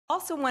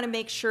Also want to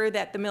make sure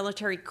that the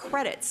military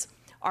credits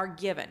are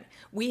given.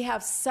 We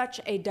have such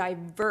a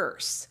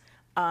diverse,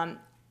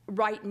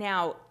 right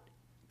now,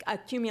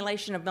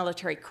 accumulation of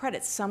military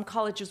credits. Some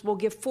colleges will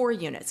give 4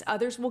 units,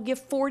 others will give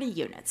 40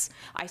 units.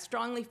 I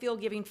strongly feel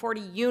giving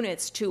 40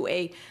 units to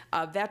a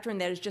veteran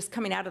that is just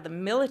coming out of the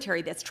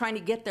military that's trying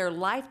to get their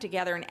life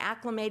together and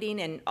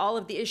acclimating and all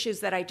of the issues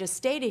that I just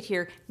stated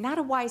here, not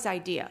a wise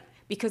idea,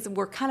 because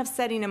we're kind of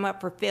setting them up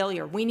for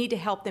failure. We need to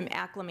help them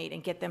acclimate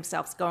and get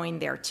themselves going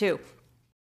there too.